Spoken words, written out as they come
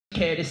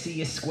care to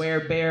see a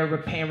square bear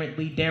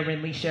apparently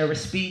daringly share a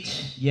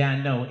speech? Yeah,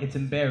 I know, it's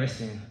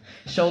embarrassing.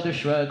 Shoulder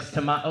shrugs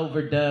to my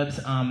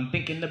overdubs. I'm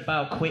thinking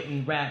about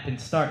quitting rap and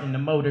starting a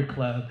motor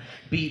club.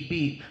 Beep,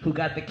 beep, who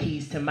got the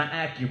keys to my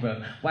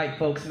Acura? White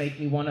folks make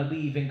me want to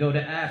leave and go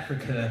to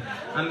Africa.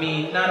 I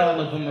mean, not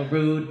all of them are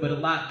rude, but a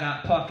lot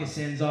got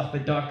Parkinson's off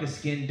of darker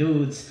skinned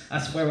dudes. I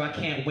swear I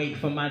can't wait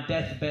for my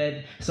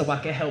deathbed so I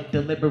can help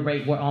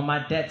deliberate where all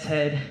my debts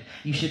head.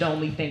 You should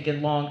only think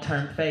in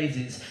long-term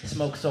phases.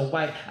 Smoke so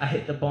white, I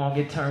hit the bong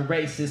and turn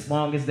racist,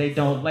 long as they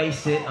don't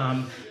lace it.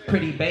 I'm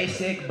pretty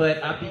basic,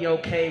 but I'll be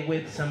okay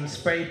with some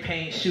spray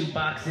paint, shoe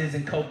boxes,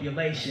 and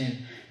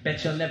copulation.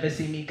 Bet you'll never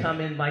see me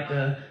coming like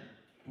a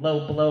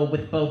low blow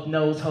with both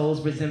nose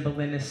holes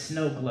resembling a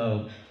snow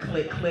globe.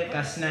 Click, click,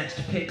 I snatched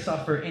pics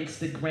off her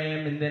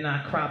Instagram and then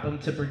I crop them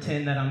to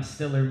pretend that I'm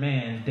still her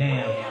man.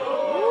 Damn.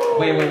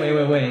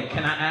 Wait.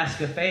 Can I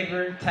ask a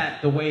favor?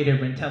 Tap the waiter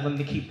and tell him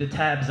to keep the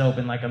tabs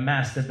open like a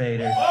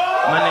masturbator.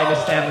 My name is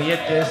Stanley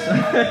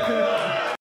Ipkuss.